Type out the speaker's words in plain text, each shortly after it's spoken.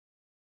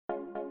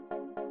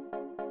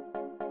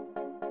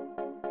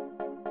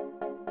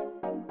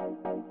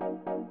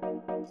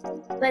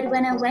But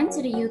when I went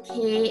to the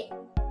UK,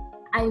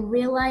 I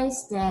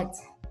realized that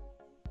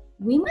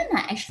women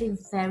are actually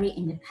very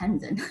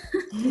independent.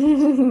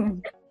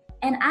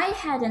 And I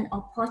had an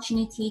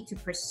opportunity to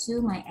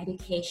pursue my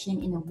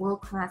education in a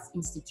world-class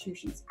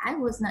institutions. I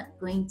was not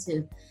going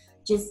to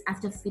just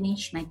after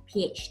finish my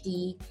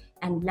PhD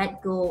and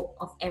let go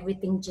of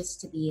everything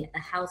just to be a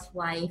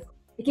housewife,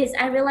 because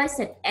I realized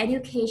that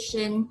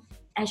education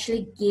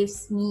actually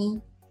gives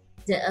me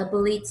the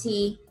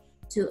ability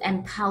to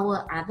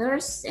empower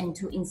others and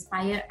to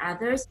inspire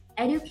others.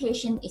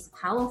 Education is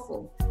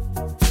powerful.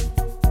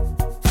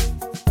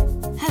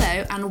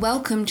 Hello and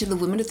welcome to the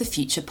Women of the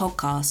Future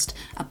podcast,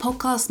 a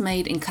podcast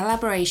made in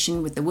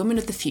collaboration with the Women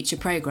of the Future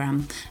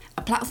programme,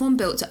 a platform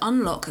built to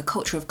unlock a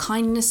culture of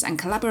kindness and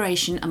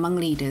collaboration among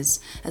leaders,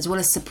 as well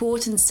as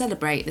support and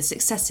celebrate the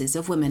successes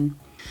of women.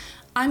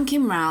 I'm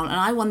Kim Rowell and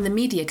I won the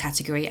media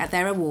category at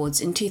their awards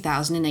in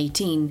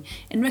 2018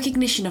 in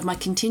recognition of my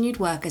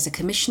continued work as a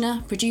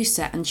commissioner,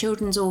 producer and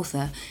children's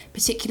author,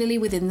 particularly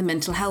within the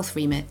mental health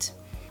remit.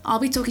 I'll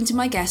be talking to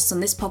my guests on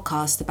this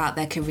podcast about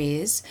their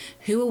careers,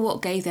 who or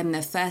what gave them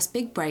their first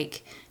big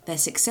break, their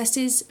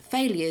successes,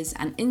 failures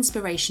and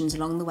inspirations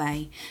along the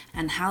way,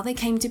 and how they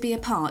came to be a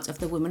part of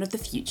the Women of the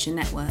Future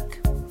network.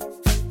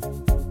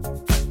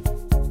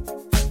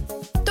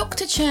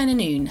 Dr. Chen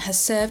Anoon has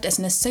served as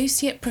an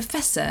associate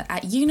professor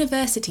at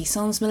University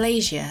Sans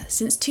Malaysia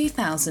since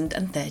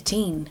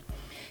 2013.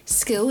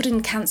 Skilled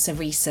in cancer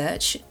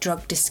research,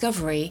 drug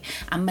discovery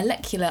and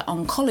molecular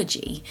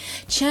oncology,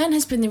 Chen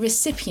has been the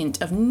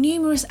recipient of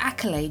numerous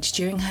accolades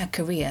during her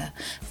career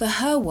for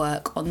her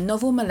work on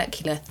novel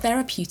molecular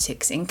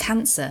therapeutics in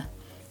cancer.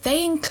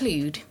 They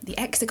include the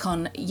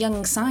Hexacon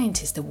Young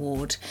Scientist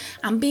Award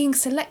and being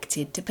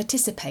selected to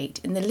participate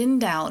in the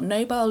Lindau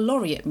Nobel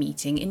Laureate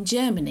meeting in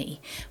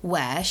Germany,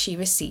 where she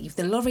received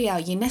the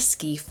L'Oréal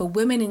UNESCO for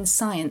Women in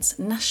Science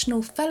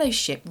National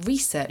Fellowship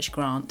Research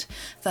Grant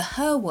for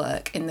her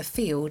work in the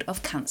field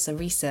of cancer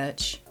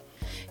research.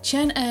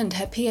 Chen earned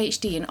her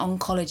PhD in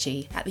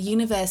oncology at the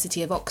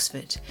University of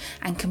Oxford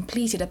and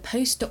completed a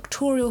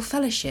postdoctoral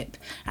fellowship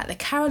at the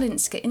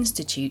Karolinska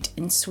Institute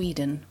in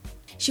Sweden.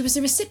 She was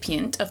a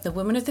recipient of the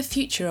Women of the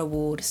Future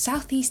Award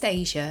Southeast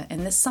Asia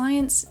in the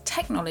Science,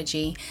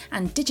 Technology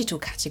and Digital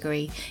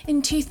category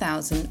in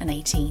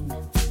 2018.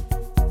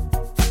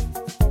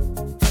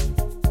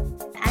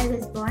 I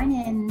was born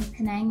in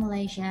Penang,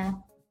 Malaysia.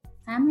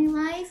 Family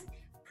life,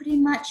 pretty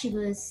much it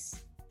was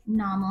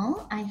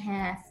normal. I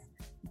have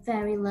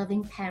very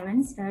loving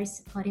parents, very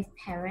supportive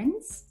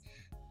parents.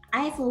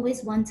 I've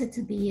always wanted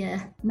to be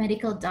a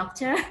medical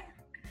doctor.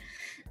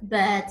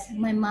 But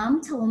my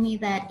mom told me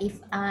that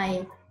if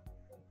I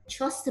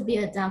chose to be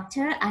a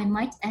doctor, I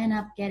might end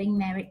up getting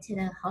married to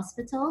the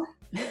hospital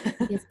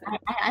because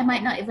I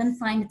might not even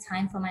find the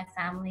time for my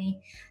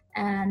family.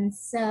 And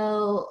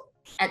so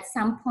at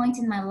some point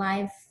in my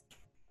life,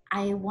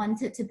 I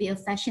wanted to be a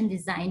fashion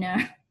designer.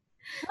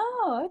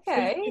 Oh,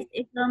 okay.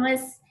 It's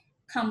almost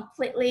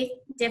completely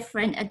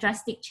different, a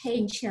drastic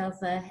change of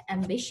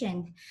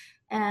ambition.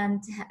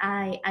 And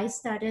I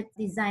started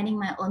designing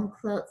my own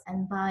clothes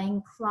and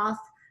buying cloth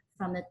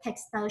from the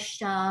textile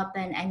shop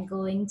and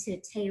going to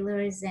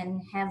tailors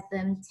and have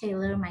them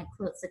tailor my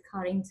clothes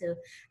according to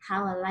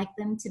how I like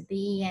them to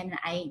be. And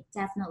I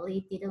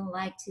definitely didn't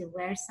like to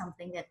wear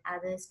something that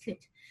others could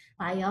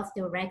buy off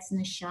the racks in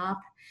the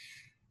shop.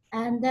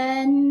 And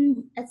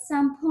then at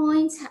some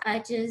point, I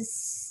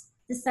just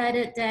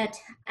decided that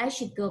I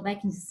should go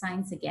back into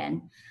science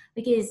again,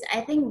 because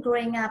I think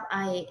growing up,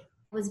 I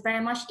was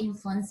very much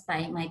influenced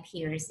by my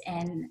peers,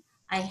 and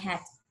I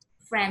had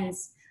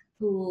friends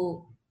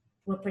who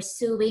were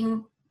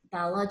pursuing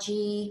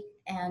biology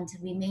and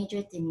we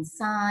majored in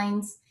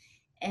science,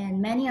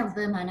 and many of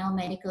them are now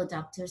medical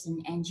doctors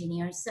and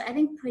engineers. So I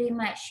think pretty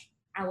much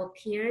our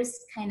peers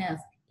kind of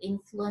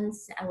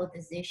influenced our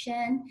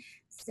decision.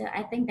 So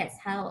I think that's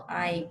how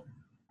I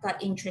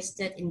got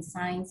interested in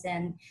science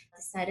and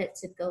decided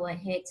to go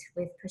ahead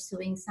with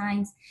pursuing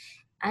science.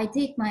 I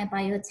did my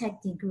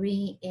biotech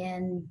degree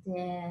in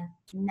the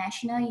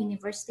National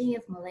University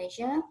of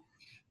Malaysia,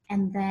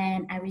 and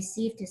then I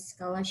received a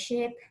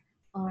scholarship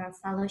or a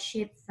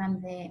fellowship from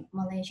the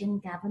Malaysian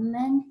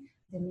government,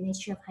 the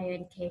Ministry of Higher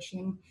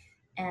Education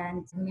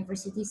and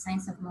University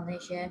Science of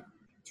Malaysia,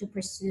 to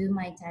pursue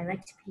my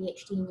direct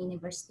PhD in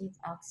University of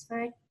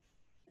Oxford.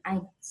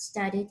 I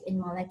studied in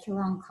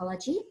molecular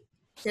oncology,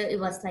 so it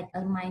was like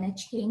a minor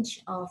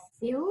change of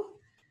field.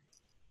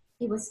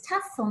 It was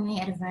tough for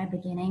me at the very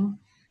beginning.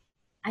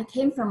 I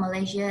came from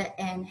Malaysia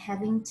and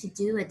having to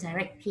do a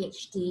direct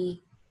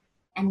PhD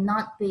and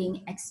not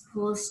being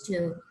exposed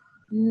to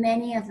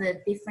many of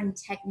the different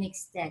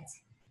techniques that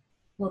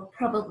were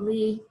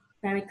probably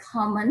very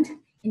common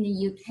in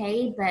the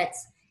UK, but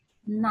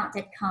not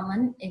that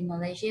common in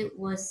Malaysia,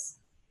 was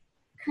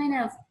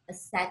kind of a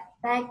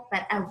setback,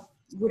 but I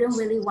wouldn't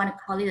really want to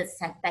call it a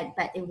setback,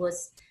 but it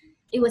was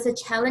a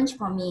challenge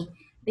for me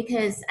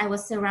because I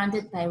was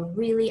surrounded by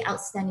really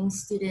outstanding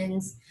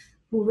students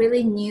who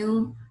really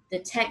knew the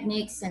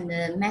techniques and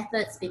the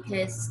methods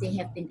because they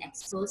have been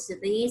exposed to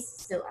these.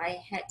 So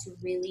I had to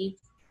really,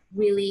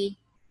 really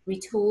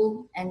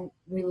retool and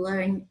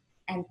relearn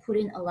and put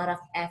in a lot of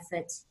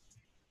effort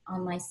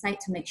on my side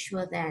to make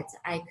sure that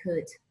I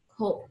could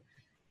cope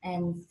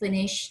and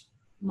finish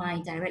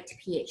my direct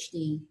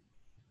PhD.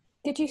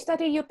 Did you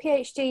study your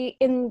PhD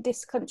in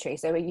this country?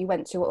 So you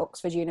went to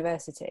Oxford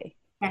University?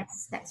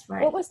 Yes, that's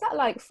right. What was that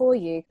like for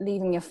you,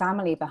 leaving your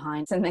family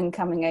behind and then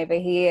coming over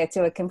here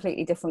to a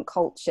completely different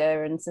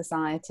culture and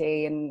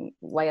society and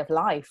way of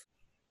life?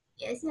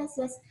 Yes,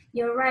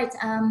 you're right.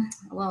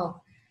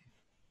 Well,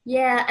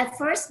 yeah, at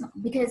first,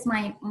 because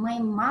my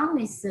mom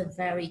is a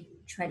very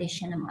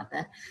traditional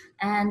mother,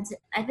 and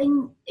I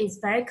think it's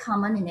very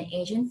common in the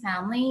Asian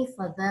family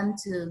for them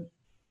to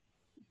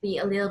be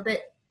a little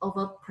bit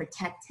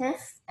overprotective,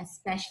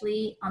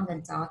 especially on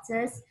the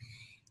daughters.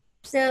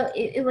 So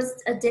it was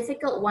a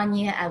difficult 1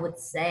 year, I would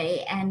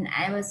say, and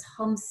I was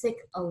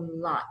homesick a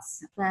lot.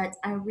 But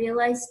I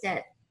realized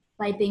that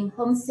by being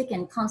homesick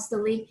and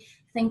constantly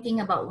thinking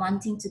about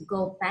wanting to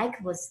go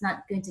back was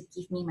not going to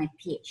give me my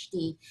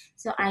PhD.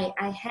 So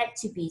I had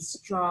to be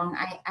strong.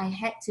 I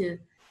had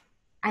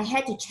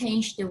to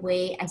change the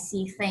way I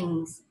see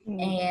things,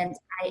 and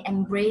I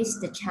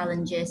embraced the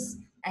challenges.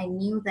 I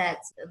knew that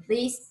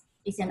this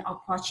is an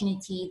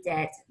opportunity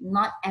that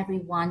not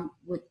everyone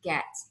would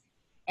get,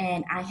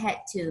 and I had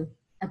to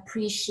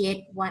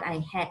appreciate what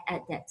I had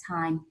at that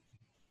time.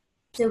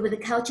 So with the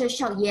culture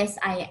shock, yes,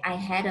 I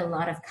had a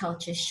lot of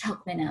culture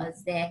shock when I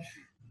was there.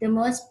 The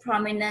most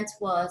prominent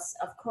was,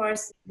 of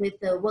course, with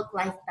the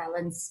work-life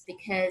balance,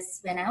 because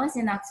when I was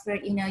in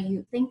Oxford,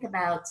 you think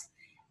about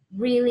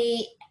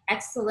really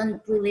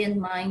excellent, brilliant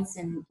minds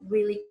and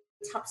really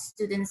top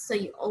students. So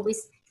you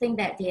always think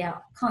that they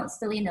are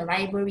constantly in the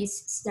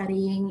libraries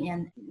studying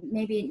and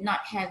maybe not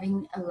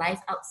having a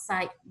life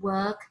outside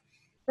work.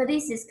 But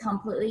this is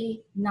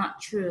completely not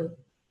true,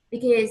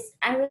 because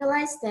I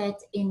realized that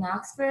in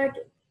Oxford,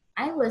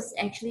 I was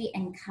actually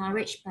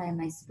encouraged by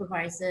my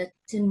supervisor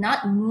to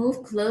not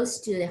move close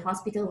to the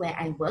hospital where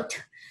I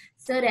worked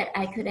so that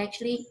I could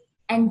actually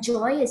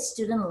enjoy a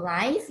student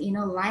life,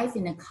 life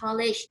in a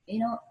college,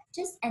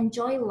 just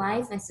enjoy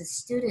life as a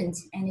student,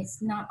 and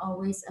it's not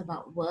always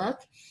about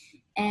work.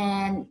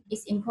 And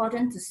it's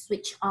important to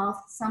switch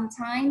off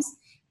sometimes.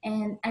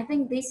 And I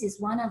think this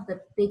is one of the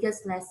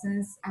biggest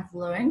lessons I've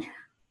learned.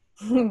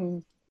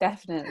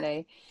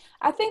 Definitely.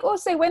 I think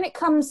also when it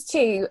comes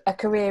to a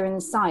career in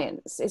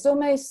science, it's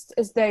almost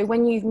as though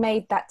when you've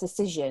made that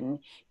decision,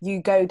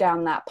 you go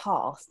down that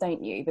path,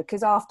 don't you?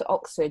 Because after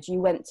Oxford, you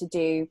went to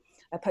do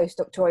a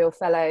postdoctoral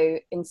fellow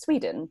in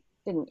Sweden,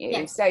 didn't you?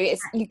 Yes. So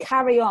you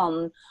carry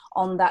on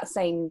that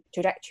same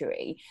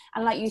trajectory.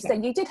 And like you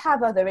said, you did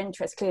have other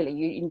interests. Clearly,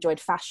 you enjoyed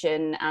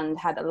fashion and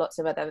had lots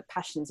of other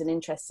passions and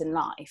interests in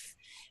life.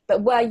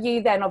 But were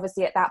you then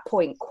obviously at that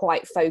point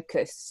quite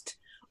focused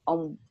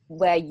on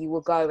where you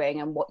were going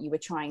and what you were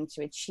trying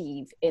to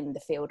achieve in the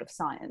field of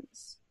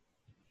science?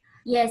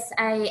 Yes,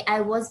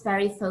 I was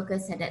very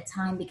focused at that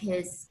time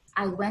because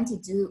I went to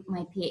do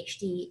my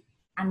PhD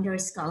under a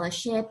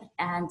scholarship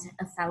and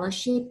a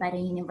fellowship by the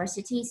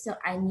university. So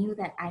I knew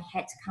that I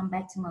had to come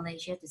back to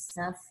Malaysia to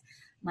serve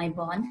my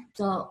bond.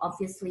 So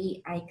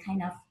obviously I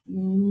kind of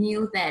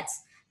knew that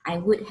I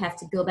would have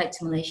to go back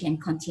to Malaysia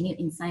and continue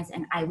in science,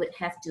 and I would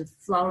have to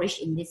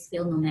flourish in this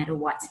field no matter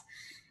what.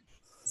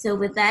 So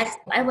with that,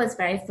 I was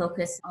very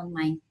focused on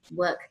my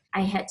work.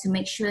 I had to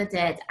make sure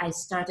that I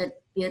started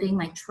building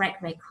my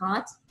track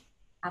record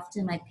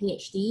after my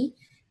PhD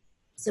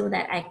so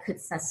that I could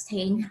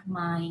sustain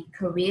my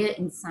career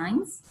in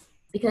science,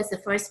 because the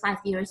first 5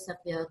 years of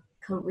your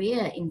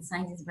career in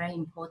science is very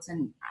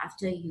important.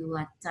 After you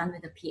are done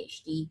with a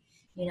PhD,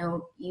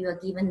 you are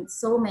given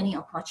so many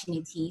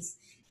opportunities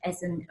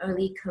as an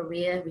early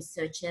career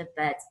researcher,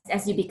 but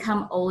as you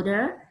become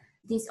older,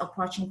 these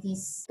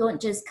opportunities don't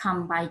just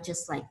come by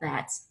just like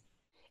that.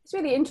 It's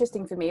really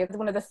interesting for me.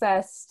 One of the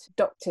first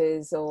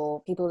doctors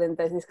or people in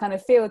this kind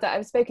of field that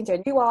I've spoken to,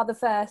 and you are the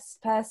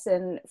first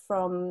person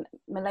from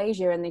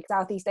Malaysia and the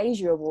Southeast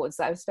Asia Awards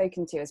that I've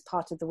spoken to as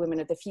part of the Women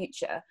of the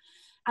Future.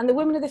 And the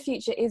Women of the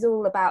Future is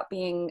all about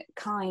being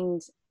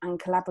kind and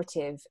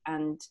collaborative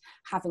and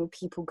having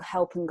people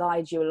help and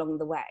guide you along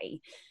the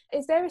way.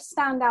 Is there a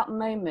standout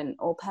moment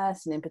or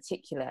person in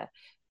particular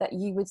that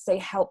you would say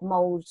helped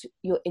mould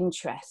your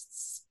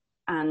interests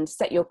and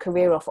set your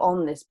career off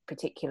on this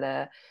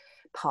particular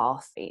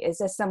path? Is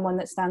there someone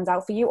that stands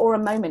out for you, or a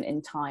moment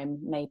in time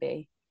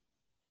maybe?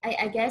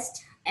 I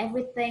guess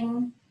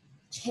everything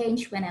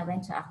changed when I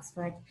went to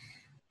Oxford.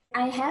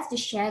 I have to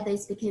share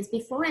this because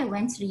before I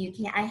went to the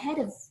UK, I had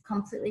a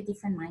completely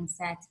different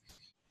mindset.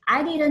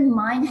 I didn't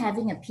mind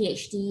having a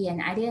PhD,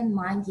 and I didn't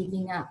mind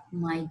giving up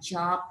my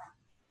job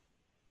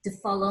to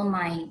follow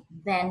my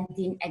then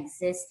didn't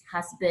exist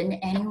husband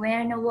anywhere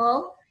in the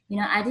world.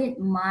 I didn't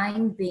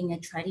mind being a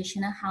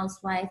traditional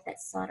housewife,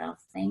 that sort of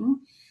thing.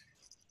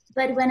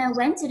 But when I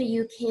went to the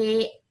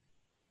UK,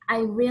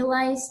 I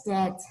realized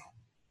that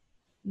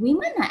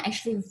women are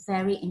actually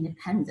very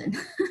independent.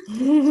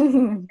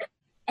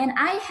 And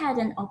I had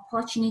an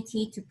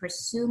opportunity to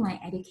pursue my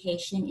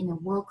education in a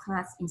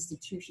world-class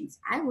institutions.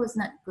 I was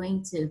not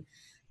going to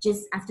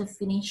just after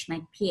finish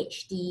my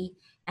PhD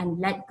and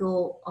let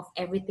go of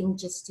everything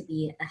just to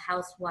be a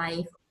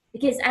housewife,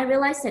 because I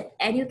realized that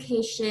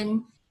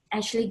education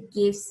actually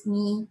gives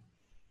me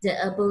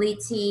the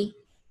ability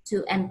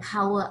to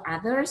empower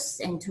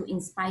others and to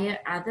inspire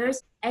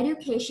others.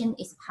 Education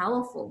is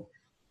powerful.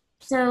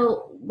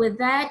 So with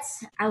that,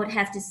 I would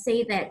have to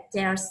say that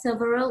there are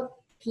several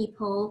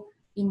people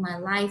in my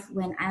life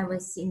when I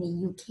was in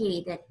the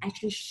UK that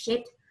actually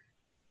shaped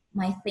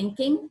my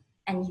thinking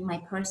and my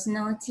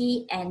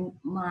personality and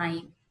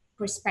my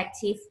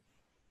perspective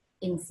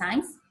in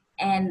science.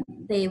 And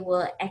they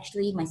were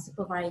actually my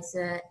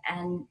supervisor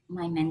and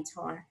my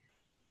mentor.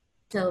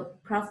 So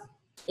Prof.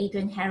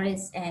 Adrian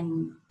Harris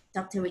and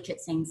Dr.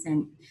 Richard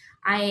Sankson.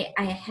 I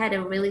had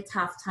a really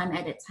tough time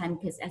at that time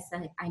because, as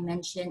I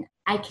mentioned,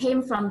 I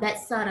came from that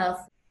sort of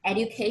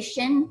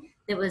education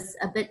that was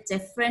a bit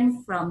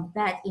different from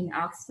that in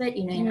Oxford.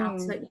 You know, in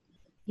Oxford,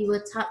 you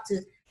were taught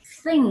to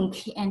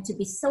think and to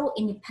be so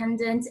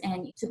independent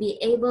and to be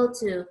able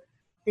to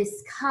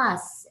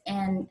discuss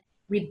and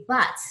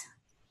rebut.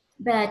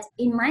 But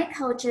in my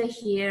culture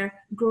here,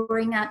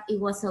 growing up, it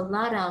was a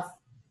lot of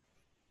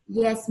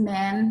yes,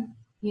 ma'am.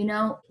 You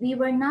know, we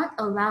were not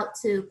allowed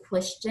to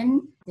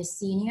question the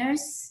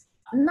seniors.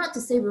 Not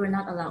to say we were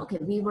not allowed, okay,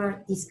 we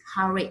were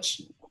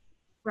discouraged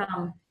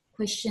from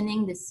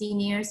questioning the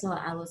seniors or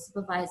our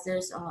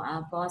supervisors or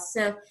our boss.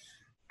 So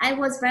I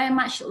was very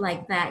much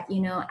like that.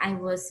 You know, I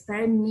was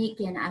very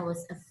meek and I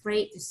was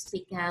afraid to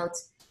speak out.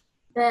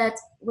 But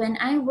when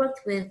I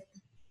worked with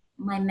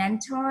my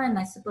mentor and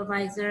my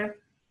supervisor,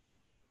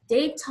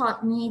 they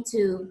taught me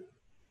to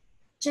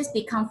just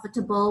be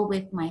comfortable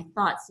with my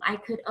thoughts. I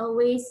could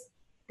always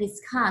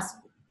discuss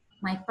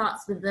my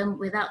thoughts with them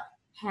without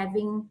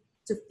having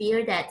to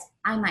fear that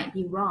I might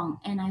be wrong.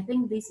 And I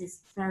think this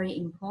is very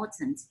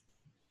important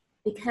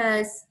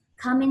because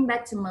coming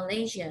back to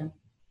Malaysia,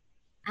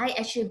 I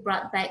actually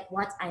brought back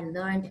what I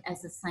learned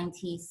as a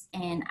scientist,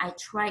 and I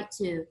tried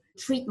to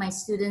treat my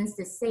students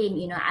the same.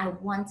 You know, I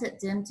wanted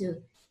them to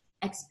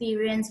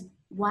experience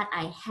what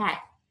I had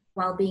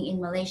while being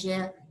in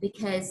Malaysia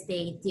because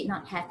they did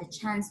not have the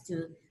chance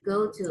to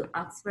go to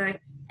Oxford.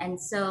 And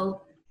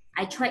so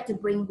I tried to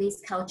bring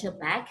this culture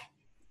back,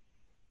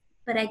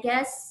 but I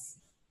guess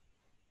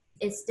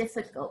it's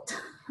difficult.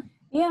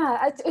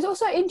 Yeah, it's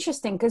also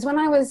interesting because when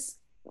I was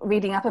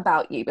reading up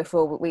about you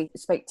before we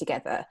spoke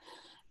together,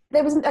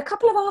 there was a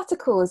couple of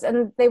articles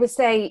and they would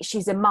say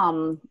she's a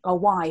mum, a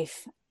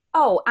wife,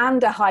 oh,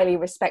 and a highly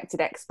respected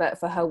expert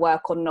for her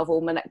work on novel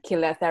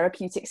molecular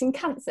therapeutics in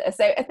cancer.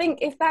 So I think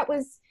if that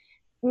was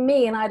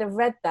me and I'd have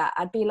read that,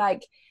 I'd be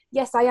like,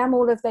 yes, I am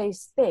all of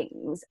those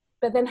things.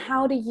 But then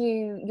how do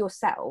you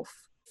yourself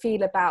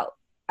feel about,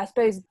 I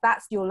suppose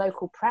that's your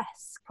local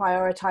press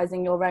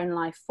prioritizing your own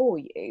life for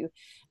you.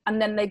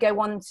 And then they go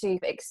on to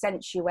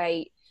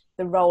accentuate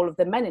the role of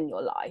the men in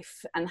your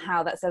life and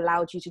how that's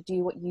allowed you to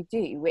do what you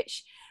do,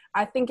 which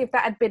I think if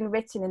that had been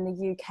written in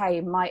the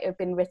UK might have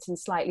been written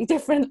slightly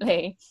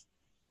differently.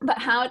 But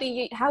how do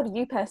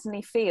you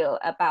personally feel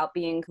about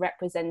being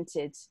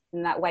represented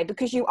in that way?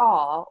 Because you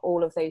are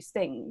all of those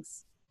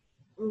things.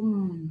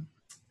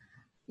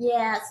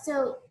 Yeah,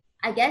 so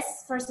I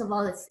guess first of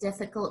all, it's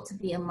difficult to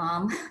be a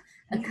mom,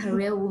 a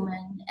career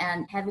woman,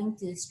 and having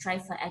to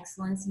strive for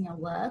excellence in your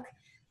work.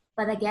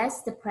 But I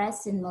guess the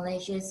press in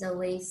Malaysia is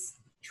always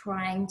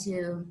trying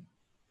to...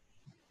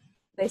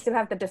 They still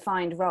have the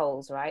defined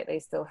roles, right? They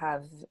still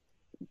have,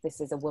 this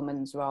is a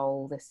woman's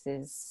role, this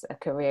is a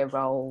career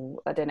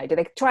role. I don't know. Do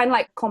they try and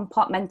like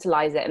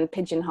compartmentalize it and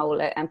pigeonhole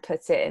it and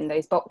put it in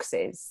those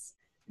boxes?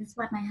 That's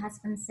what my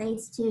husband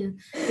says too,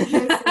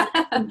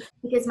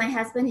 because my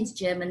husband is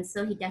German,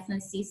 so he definitely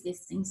sees these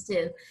things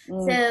too.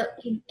 So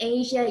in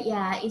Asia,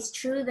 yeah, it's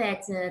true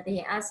that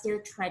there are still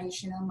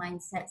traditional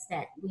mindsets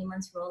that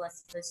women's role are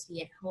supposed to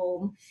be at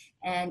home,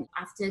 and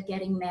after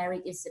getting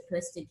married, you're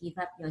supposed to give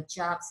up your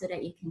job so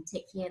that you can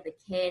take care of the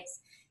kids,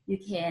 you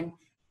can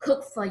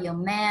cook for your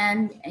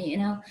man, you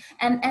know.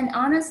 And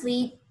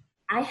honestly,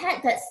 I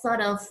had that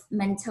sort of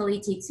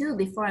mentality too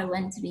before I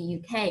went to the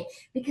UK,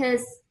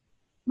 because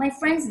my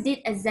friends did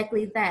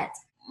exactly that.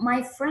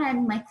 My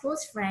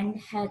close friend,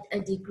 had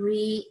a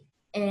degree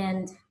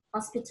in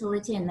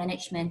hospitality and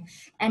management,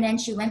 and then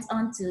she went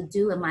on to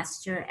do a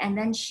master, and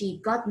then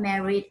she got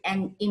married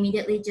and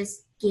immediately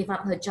just gave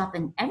up her job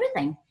and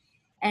everything.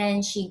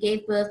 And she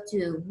gave birth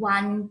to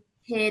one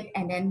kid,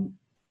 and then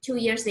 2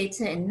 years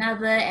later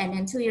another, and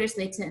then 2 years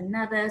later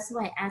another. So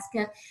I asked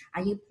her,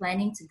 are you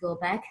planning to go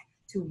back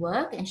to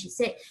work? And she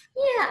said,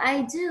 yeah,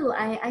 I do.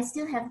 I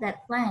still have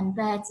that plan,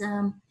 but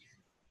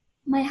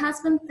my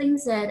husband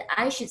thinks that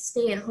I should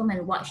stay at home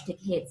and watch the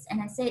kids.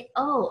 And I said,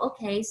 oh,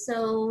 okay,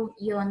 so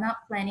you're not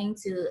planning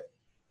to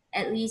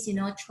at least, you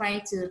know, try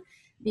to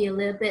be a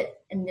little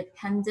bit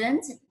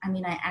independent? I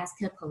mean, I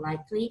asked her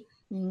politely.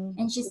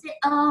 And she said,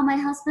 oh, my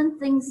husband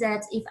thinks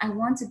that if I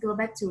want to go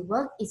back to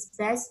work, it's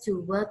best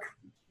to work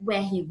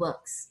where he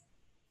works.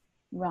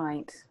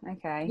 Right,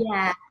 okay.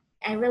 Yeah.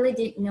 I really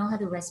didn't know how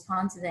to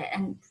respond to that.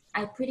 And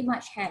I pretty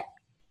much had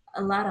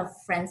a lot of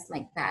friends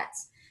like that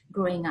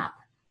growing up.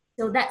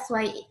 So that's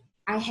why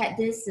I had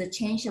this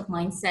change of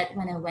mindset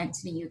when I went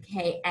to the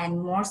UK, and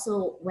more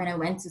so when I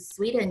went to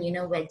Sweden,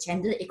 where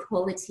gender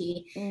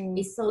equality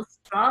is so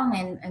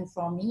strong. And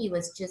for me, it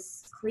was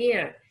just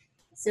clear.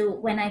 So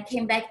when I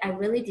came back, I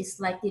really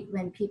disliked it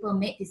when people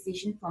make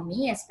decisions for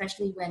me,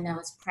 especially when I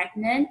was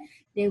pregnant.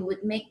 They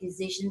would make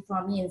decisions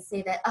for me and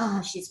say that,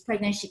 she's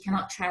pregnant, she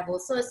cannot travel,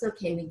 so it's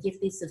okay, we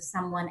give this to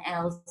someone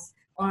else.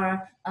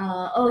 Or,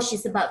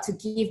 she's about to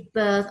give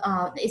birth,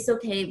 it's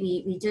okay,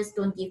 we just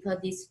don't give her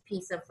this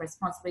piece of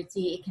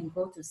responsibility, it can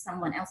go to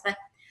someone else. But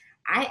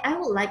I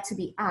would like to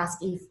be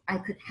asked if I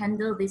could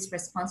handle these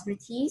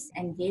responsibilities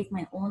and give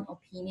my own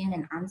opinion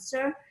and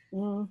answer,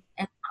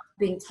 and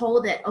being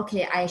told that,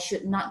 okay, I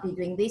should not be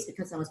doing this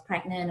because I was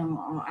pregnant,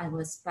 or I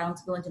was bound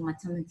to go into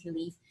maternity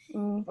leave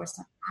for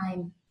some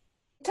time.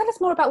 Tell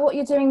us more about what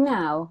you're doing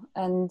now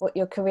and what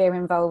your career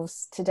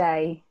involves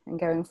today and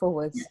going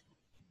forwards.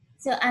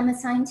 So I'm a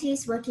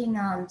scientist working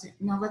on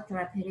novel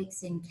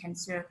therapeutics in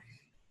cancer.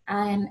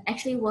 I'm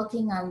actually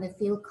working on the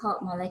field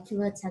called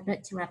molecular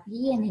tablet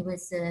therapy, and it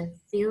was a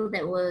field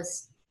that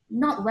was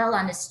not well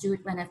understood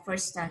when I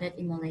first started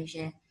in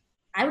Malaysia.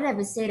 I would have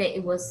to say that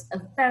it was a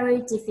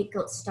very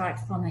difficult start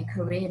for my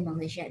career in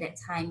Malaysia at that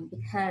time,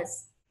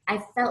 because I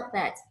felt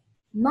that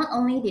not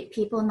only did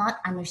people not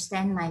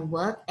understand my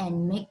work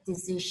and make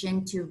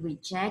decision to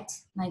reject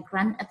my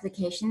grant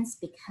applications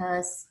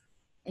because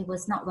it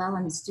was not well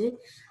understood,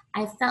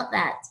 I felt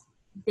that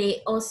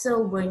they also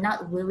were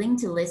not willing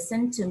to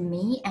listen to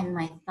me and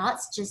my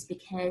thoughts just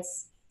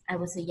because I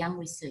was a young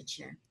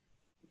researcher.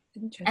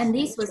 And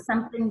this was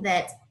something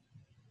that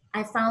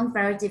I found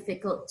very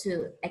difficult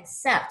to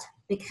accept,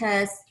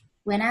 because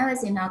when I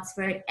was in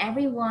Oxford,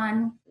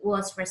 everyone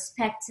was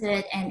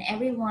respected, and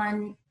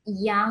everyone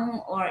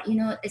young, or,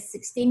 at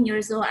 16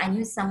 years old, I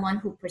knew someone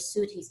who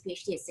pursued his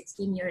PhD at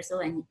 16 years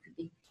old, and he could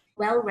be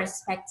well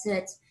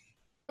respected.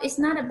 It's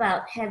not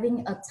about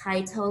having a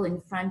title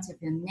in front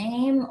of your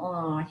name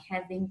or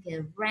having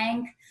a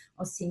rank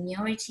or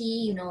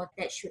seniority,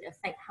 that should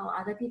affect how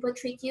other people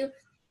treat you.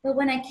 But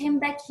when I came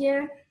back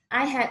here,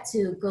 I had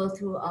to go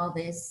through all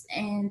this,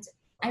 and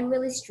I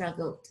really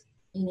struggled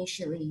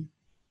initially.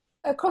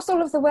 Across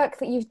all of the work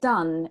that you've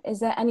done, is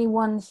there any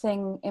one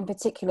thing in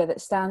particular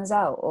that stands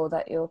out or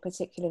that you're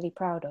particularly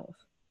proud of?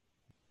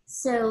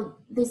 So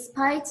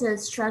despite the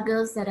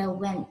struggles that I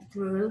went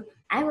through,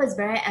 I was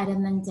very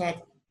adamant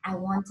that I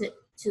wanted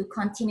to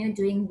continue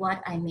doing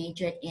what I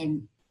majored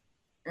in.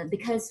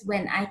 Because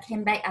when I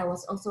came back, I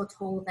was also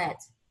told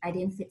that I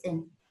didn't fit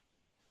in.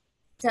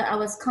 So I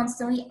was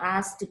constantly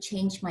asked to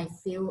change my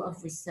field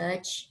of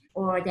research,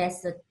 or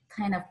there's a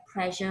kind of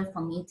pressure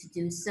for me to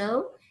do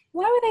so.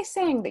 Why were they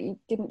saying that you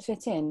didn't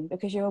fit in?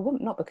 Because you're a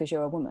woman, not because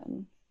you're a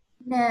woman?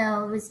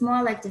 No, it was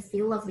more like the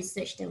field of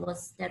research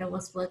that I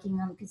was working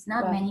on, because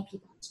not many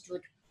people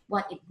understood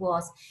what it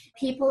was.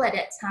 People at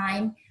that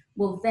time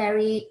were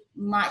very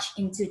much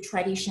into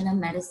traditional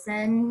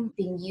medicine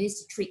being used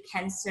to treat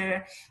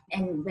cancer.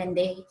 And when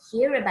they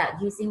hear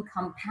about using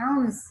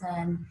compounds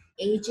and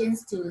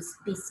agents to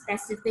be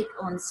specific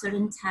on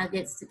certain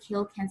targets to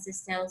kill cancer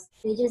cells,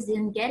 they just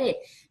didn't get it.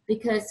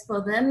 Because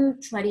for them,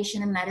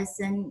 traditional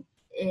medicine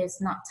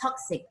is not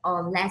toxic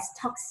or less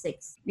toxic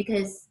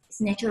because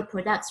it's natural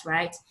products,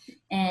 right?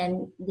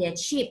 And they're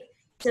cheap.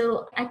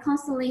 So I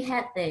constantly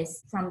had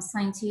this from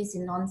scientists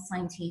and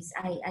non-scientists.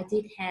 I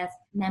did have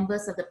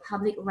members of the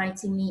public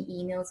writing me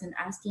emails and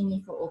asking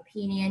me for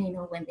opinion,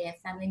 when their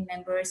family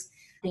members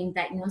being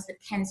diagnosed with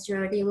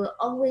cancer. They were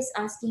always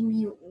asking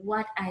me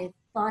what I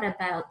thought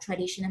about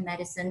traditional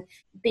medicine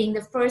being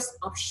the first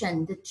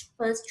option, the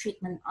first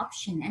treatment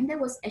option. And that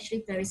was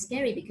actually very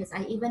scary, because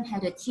I even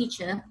had a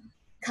teacher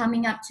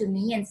coming up to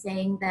me and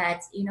saying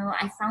that,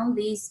 I found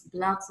these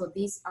blogs or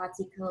these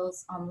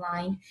articles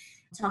online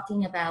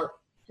talking about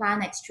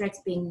plant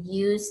extracts being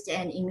used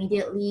and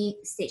immediately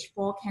stage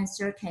 4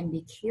 cancer can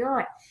be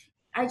cured.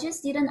 I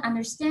just didn't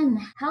understand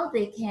how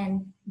they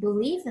can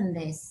believe in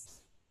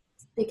this,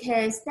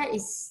 because that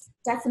is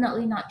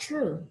definitely not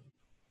true.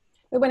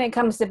 But when it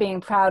comes to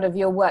being proud of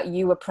your work,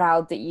 you were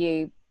proud that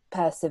you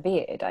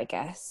persevered, I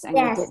guess, and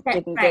yes, you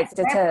didn't get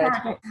deterred.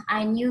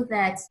 I knew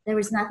that there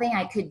was nothing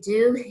I could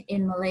do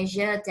in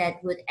Malaysia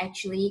that would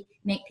actually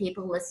make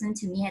people listen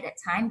to me at that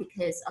time,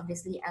 because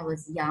obviously I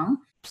was young.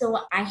 So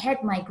I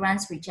had my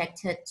grants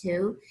rejected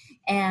too,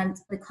 and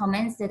the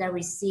comments that I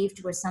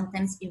received were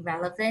sometimes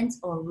irrelevant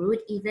or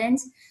rude even.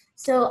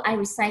 So I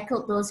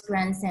recycled those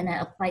grants and I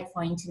applied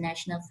for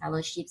international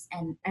fellowships,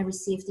 and I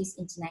received these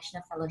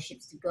international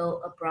fellowships to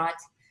go abroad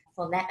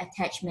for lab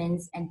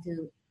attachments and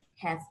to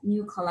have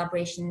new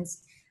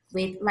collaborations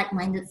with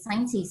like-minded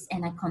scientists,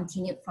 and I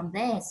continued from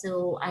there.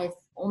 So I've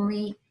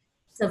only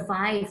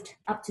survived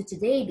up to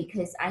today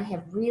because I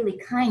have really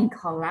kind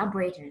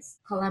collaborators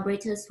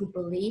who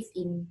believe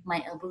in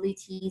my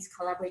abilities,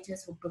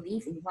 collaborators who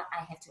believe in what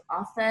I have to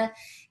offer,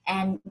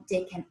 and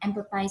they can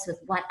empathize with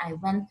what I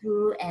went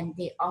through, and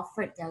they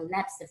offered their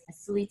labs, the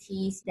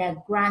facilities, their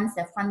grants,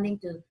 their funding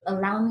to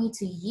allow me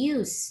to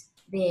use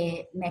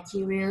the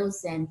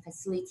materials and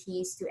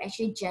facilities to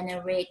actually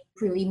generate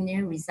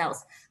preliminary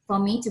results for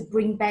me to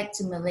bring back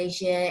to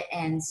Malaysia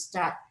and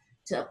start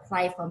to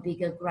apply for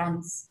bigger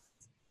grants.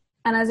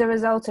 And as a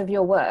result of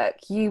your work,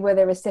 you were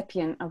the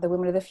recipient of the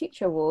Women of the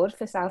Future Award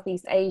for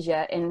Southeast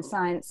Asia in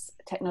Science,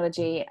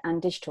 Technology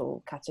and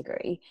Digital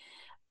category.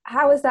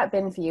 How has that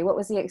been for you? What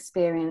was the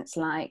experience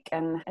like,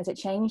 and has it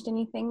changed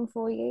anything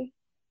for you?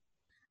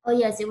 Oh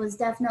yes, it was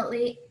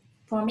definitely,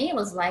 for me, it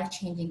was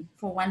life-changing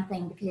for one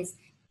thing, because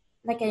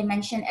like I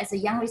mentioned, as a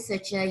young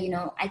researcher,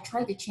 I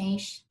tried to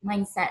change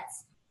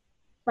mindsets,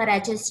 but I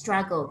just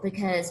struggled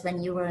because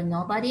when you were a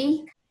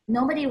nobody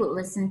would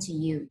listen to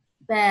you.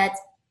 But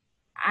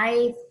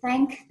I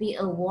thank the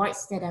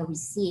awards that I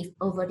received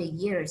over the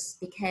years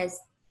because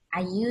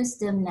I use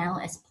them now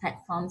as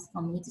platforms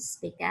for me to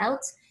speak out.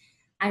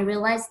 I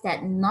realized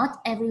that not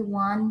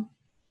everyone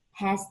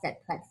has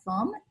that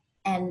platform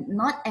and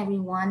not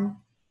everyone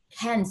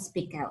can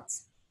speak out.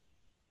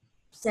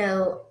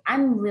 So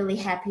I'm really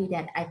happy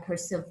that I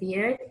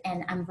persevered,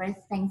 and I'm very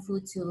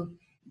thankful to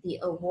the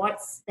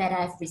awards that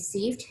I've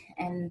received.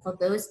 And for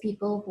those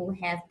people who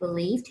have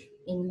believed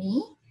in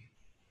me,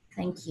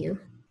 thank you.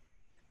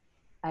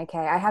 Okay,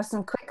 I have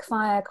some quick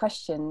fire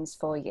questions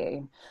for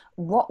you.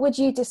 What would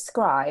you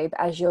describe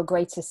as your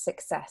greatest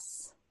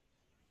success?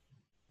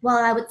 Well,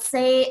 I would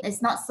say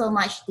it's not so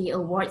much the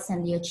awards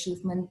and the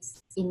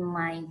achievements in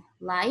my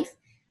life,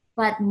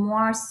 but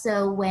more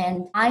so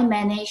when I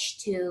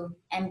managed to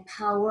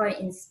empower,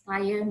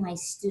 inspire my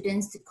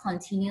students to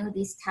continue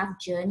this tough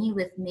journey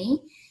with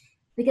me.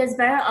 Because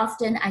very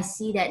often I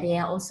see that they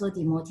are also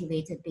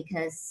demotivated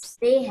because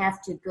they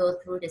have to go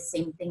through the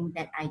same thing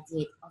that I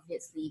did,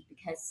 obviously,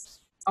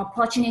 because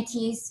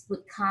opportunities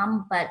would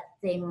come, but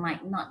they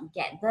might not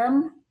get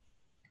them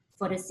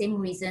for the same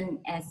reason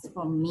as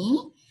for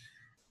me.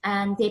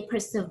 And they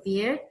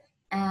persevered,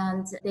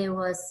 and there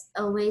was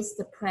always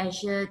the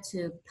pressure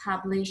to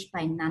publish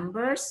by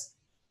numbers,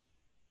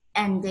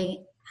 and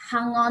they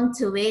hung on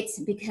to it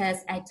because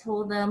I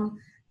told them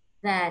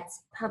that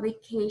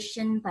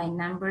publication by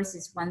numbers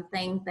is one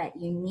thing, but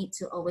you need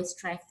to always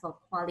strive for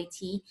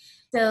quality.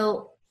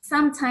 So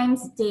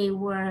sometimes they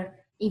were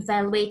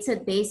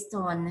evaluated based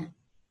on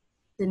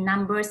the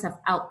numbers of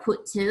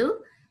output too.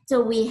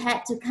 So we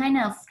had to kind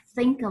of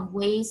think of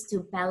ways to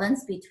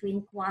balance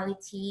between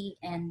quality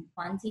and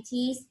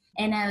quantities.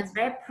 And I was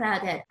very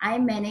proud that I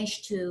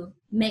managed to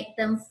make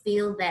them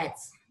feel that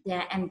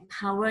they're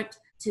empowered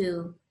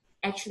to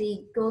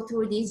actually go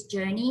through this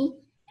journey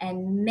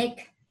and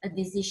make a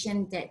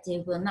decision that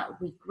they will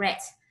not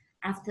regret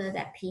after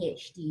that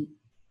PhD.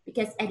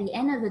 Because at the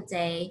end of the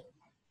day,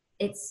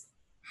 it's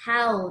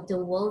how the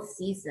world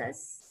sees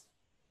us.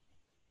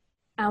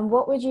 And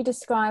what would you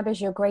describe as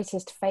your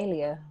greatest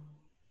failure?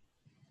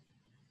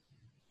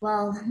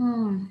 Well,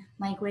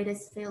 my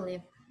greatest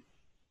failure.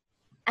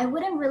 I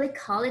wouldn't really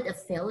call it a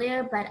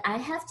failure, but I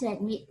have to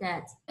admit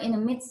that in the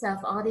midst of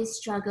all these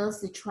struggles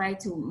to try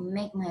to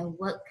make my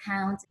work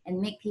count and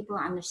make people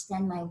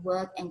understand my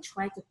work and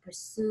try to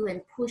pursue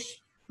and push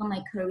for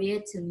my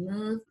career to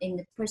move in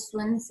the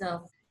pursuance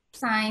of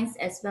science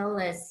as well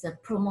as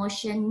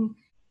promotion,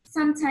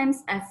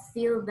 sometimes I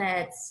feel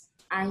that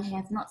I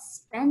have not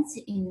spent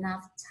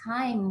enough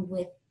time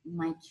with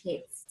my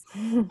kids,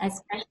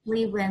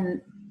 especially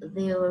when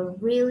they were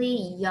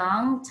really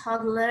young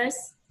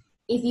toddlers.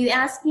 If you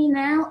ask me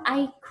now,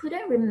 I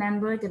couldn't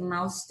remember the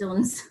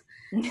milestones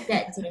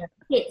that they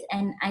hit.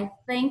 And I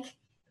think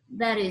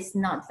that is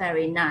not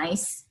very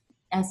nice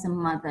as a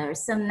mother.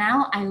 So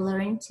now I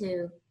learned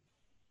to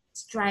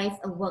strive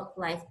a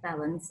work-life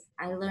balance.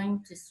 I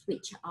learned to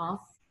switch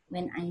off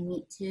when I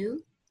need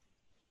to.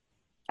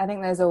 I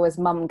think there's always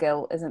mum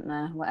guilt, isn't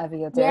there? Whatever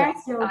you're doing.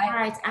 Yes, you're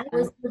right. I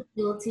was so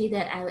guilty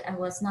that I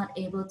was not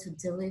able to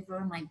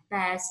deliver my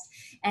best.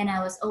 And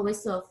I was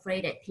always so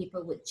afraid that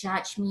people would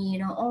judge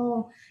me,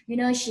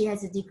 she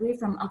has a degree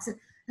from Oxford.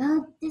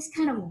 Oh, this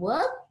kind of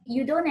work,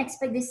 you don't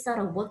expect this sort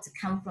of work to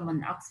come from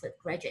an Oxford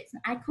graduate.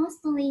 I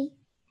constantly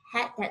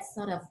had that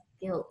sort of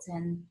guilt,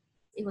 and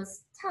it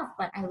was tough,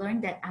 but I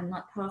learned that I'm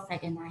not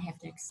perfect and I have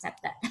to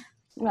accept that.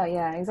 Well,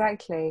 yeah,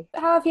 exactly.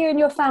 How have you and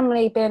your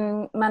family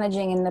been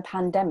managing in the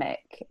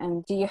pandemic?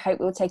 And do you hope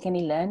we'll take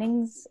any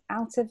learnings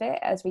out of it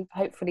as we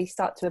hopefully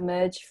start to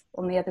emerge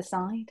on the other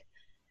side?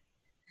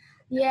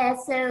 Yeah,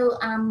 so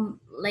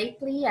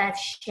lately I've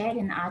shared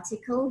an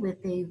article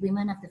with the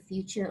Women of the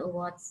Future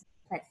Awards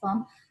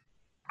platform.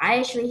 I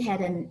actually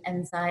had an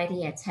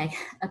anxiety attack,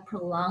 a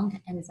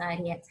prolonged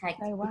anxiety attack.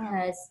 Oh, wow.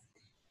 Because,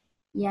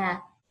 yeah,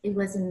 it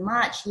was in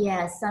March.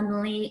 Yeah,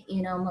 suddenly,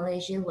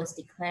 Malaysia was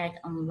declared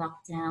on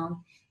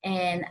lockdown,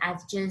 and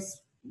I've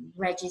just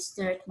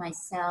registered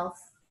myself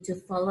to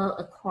follow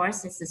a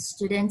course as a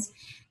student.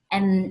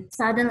 And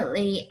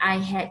suddenly I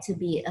had to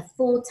be a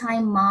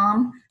full-time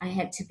mom. I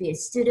had to be a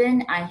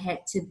student. I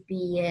had to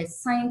be a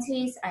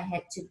scientist. I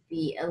had to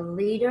be a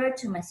leader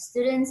to my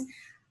students.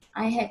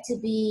 I had to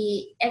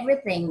be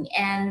everything.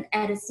 And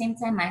at the same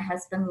time, my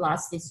husband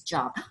lost his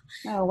job.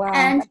 Oh, wow.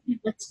 And he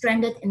was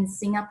stranded in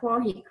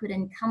Singapore. He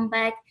couldn't come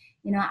back.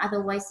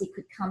 Otherwise he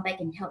could come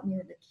back and help me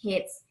with the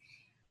kids.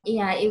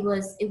 Yeah, it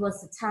was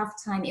a tough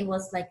time. It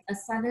was like a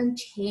sudden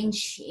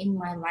change in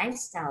my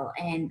lifestyle,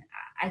 and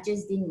I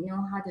just didn't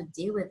know how to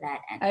deal with that.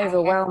 And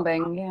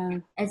overwhelming. Yeah,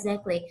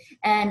 exactly.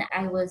 And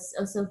I was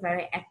also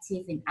very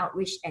active in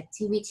outreach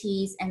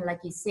activities, and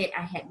like you said,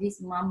 I had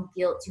this mom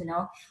guilt.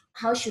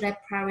 How should I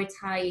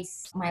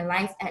prioritize my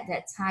life at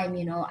that time?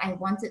 I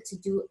wanted to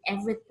do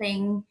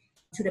everything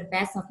to the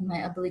best of my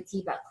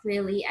ability, but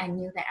clearly I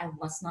knew that I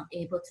was not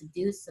able to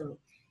do so.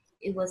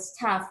 It was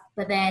tough,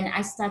 but then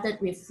I started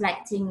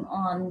reflecting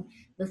on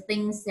the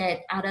things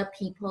that other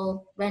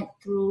people went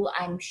through.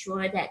 I'm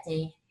sure that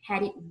they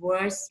had it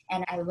worse,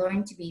 and I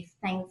learned to be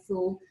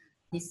thankful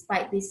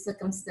despite these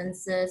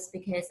circumstances,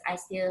 because I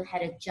still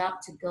had a job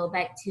to go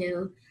back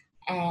to,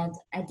 and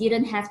I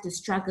didn't have to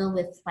struggle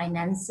with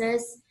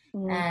finances.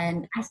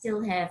 And I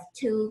still have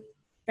two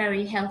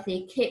very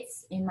healthy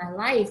kids in my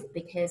life,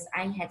 because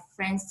I had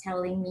friends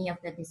telling me of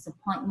the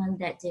disappointment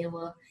that they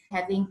were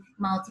having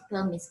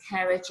multiple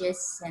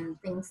miscarriages and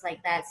things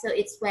like that. So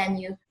it's when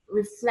you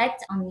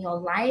reflect on your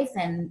life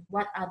and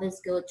what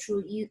others go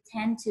through, you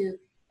tend to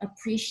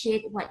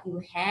appreciate what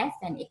you have,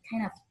 and it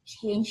kind of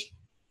changed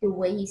the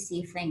way you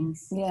see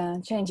things. Yeah,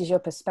 it changes your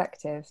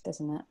perspective,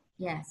 doesn't it?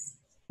 Yes.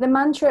 The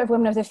mantra of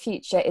Women of the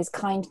Future is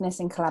kindness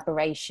and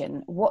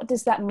collaboration. What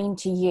does that mean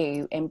to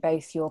you in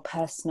both your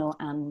personal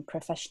and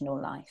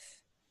professional life?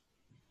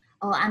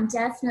 Oh, I'm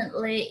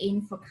definitely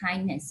in for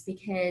kindness,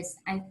 because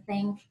I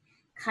think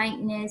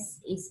kindness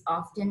is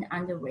often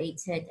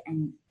underrated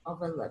and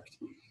overlooked.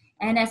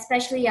 And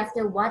especially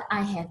after what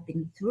I have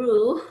been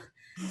through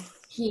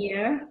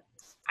here,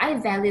 I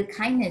value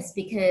kindness,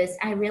 because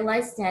I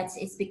realized that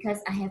it's because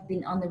I have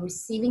been on the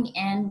receiving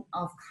end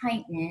of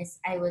kindness,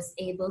 I was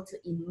able to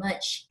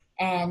emerge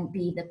and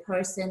be the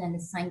person and the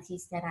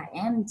scientist that I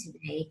am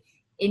today.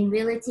 In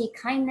reality,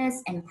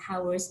 kindness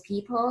empowers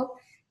people.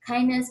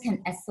 Kindness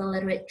can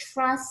accelerate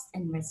trust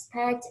and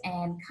respect,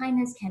 and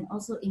kindness can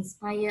also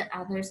inspire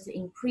others to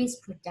increase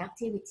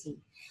productivity.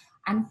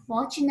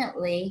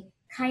 Unfortunately,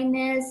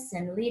 kindness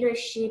and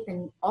leadership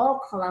and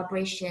all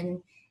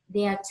collaboration,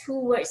 they are two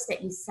words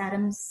that you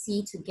seldom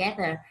see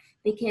together,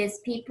 because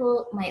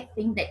people might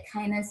think that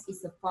kindness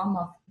is a form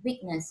of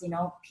weakness.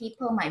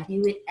 People might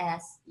view it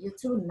as you're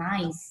too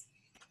nice.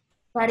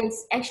 But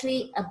it's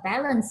actually a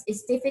balance.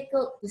 It's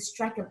difficult to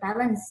strike a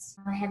balance,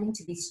 having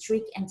to be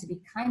strict and to be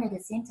kind at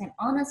the same time.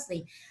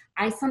 Honestly,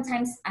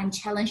 I'm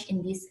challenged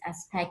in this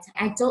aspect.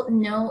 I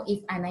don't know if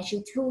I'm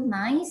actually too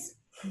nice,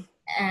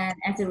 and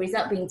as a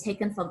result being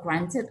taken for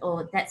granted,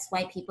 or that's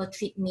why people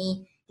treat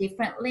me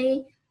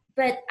differently.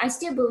 But I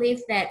still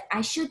believe that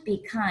I should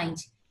be kind,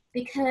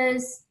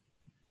 because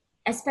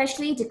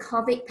especially the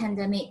COVID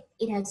pandemic,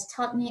 it has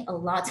taught me a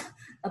lot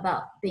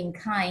about being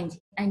kind.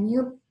 I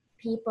knew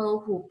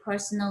people who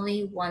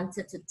personally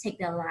wanted to take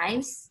their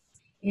lives.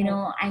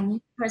 I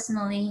knew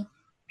personally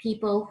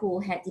people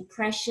who had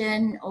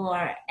depression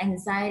or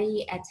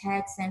anxiety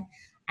attacks, and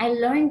I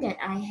learned that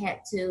I had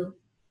to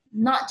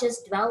not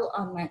just dwell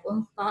on my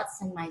own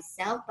thoughts and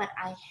myself, but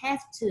I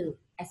have to,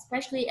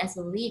 especially as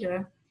a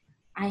leader,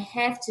 I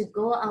have to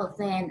go out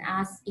there and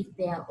ask if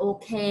they are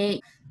okay,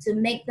 to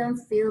make them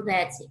feel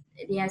that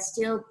they are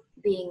still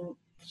being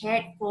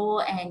cared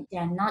for and they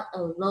are not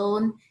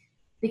alone.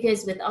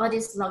 Because with all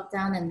this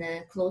lockdown and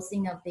the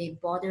closing of the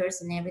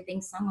borders and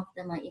everything, some of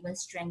them are even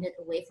stranded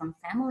away from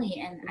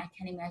family. And I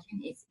can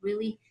imagine it's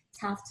really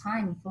tough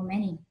time for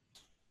many.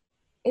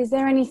 Is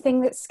there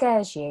anything that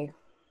scares you?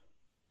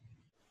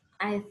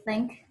 I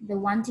think the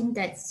one thing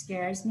that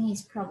scares me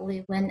is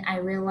probably when I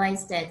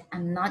realize that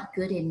I'm not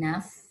good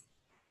enough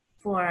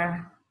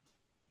for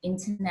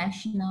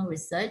international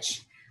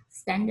research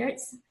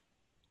standards.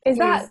 Is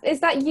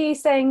that you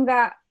saying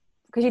that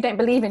because you don't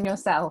believe in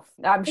yourself?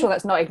 I'm sure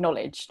that's not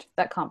acknowledged.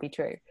 That can't be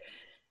true.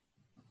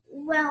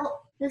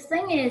 Well, the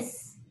thing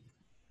is,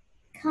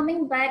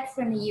 coming back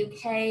from the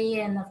UK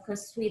and of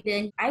course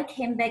Sweden, I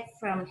came back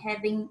from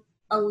having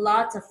a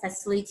lot of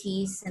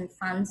facilities and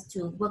funds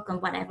to work on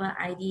whatever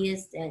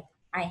ideas that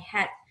I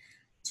had,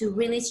 to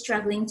really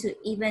struggling to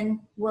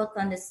even work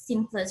on the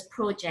simplest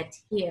project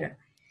here.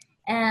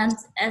 And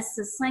as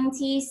a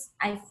scientist,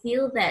 I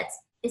feel that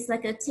it's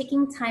like a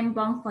ticking time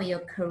bomb for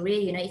your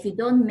career. If you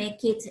don't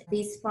make it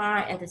this far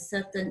at a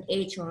certain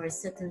age or a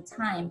certain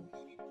time,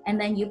 and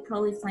then you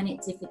probably find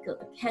it difficult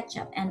to catch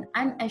up. And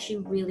I'm actually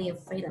really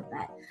afraid of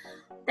that.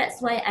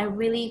 That's why I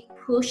really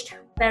pushed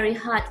very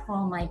hard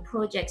for my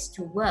projects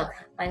to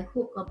work by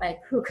hook or by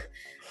crook.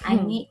 I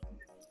need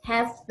to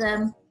have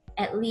them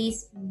at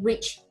least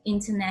reach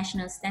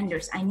international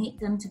standards. I need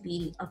them to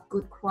be of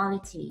good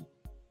quality.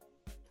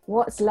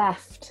 What's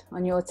left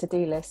on your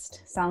to-do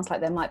list? Sounds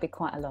like there might be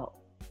quite a lot.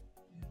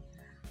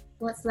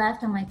 What's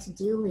left on my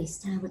to-do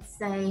list? I would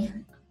say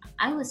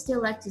I would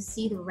still like to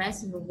see the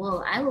rest of the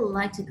world. I would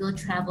like to go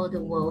travel the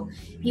world.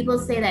 People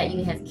say that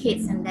you have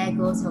kids and there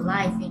goes your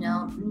life, you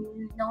know.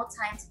 No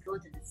time to go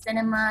to the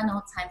cinema,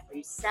 no time for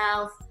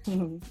yourself.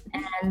 And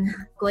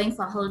going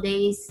for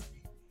holidays,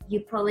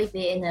 you probably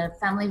be in a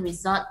family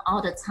resort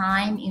all the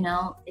time, you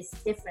know. It's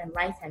different.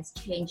 Life has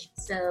changed.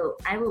 So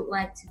I would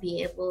like to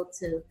be able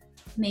to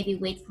maybe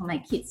wait for my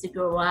kids to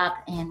grow up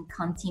and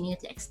continue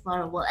to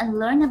explore the world and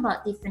learn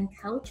about different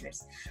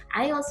cultures.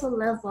 I also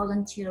love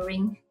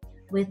volunteering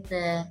with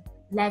the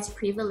less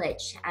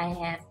privileged. I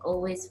have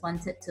always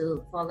wanted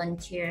to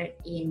volunteer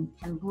in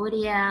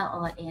Cambodia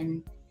or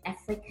in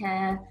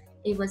Africa.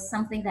 It was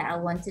something that I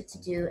wanted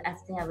to do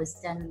after I was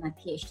done with my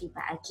PhD,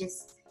 but I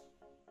just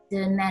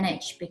didn't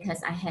manage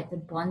because I had the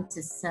bond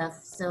to serve.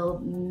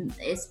 So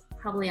it's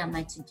probably on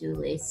my to-do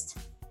list.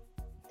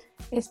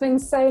 It's been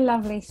so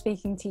lovely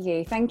speaking to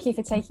you. Thank you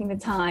for taking the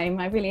time.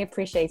 I really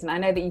appreciate it. And I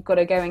know that you've got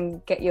to go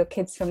and get your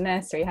kids from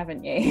nursery,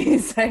 haven't you?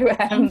 So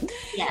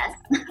yes.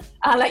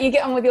 I'll let you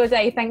get on with your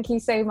day. Thank you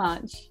so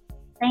much.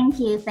 Thank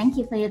you. Thank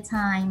you for your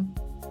time.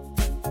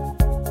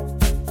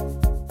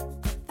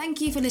 Thank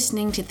you for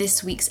listening to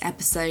this week's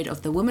episode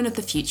of the Women of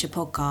the Future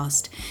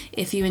podcast.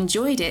 If you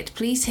enjoyed it,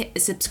 please hit the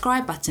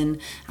subscribe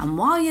button. And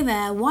while you're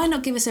there, why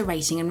not give us a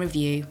rating and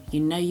review? You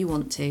know you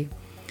want to.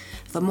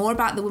 For more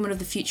about the Women of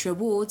the Future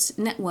Awards,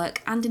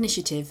 network and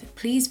initiative,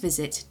 please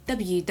visit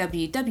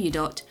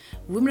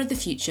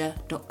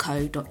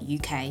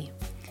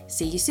www.womenofthefuture.co.uk.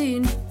 See you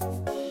soon.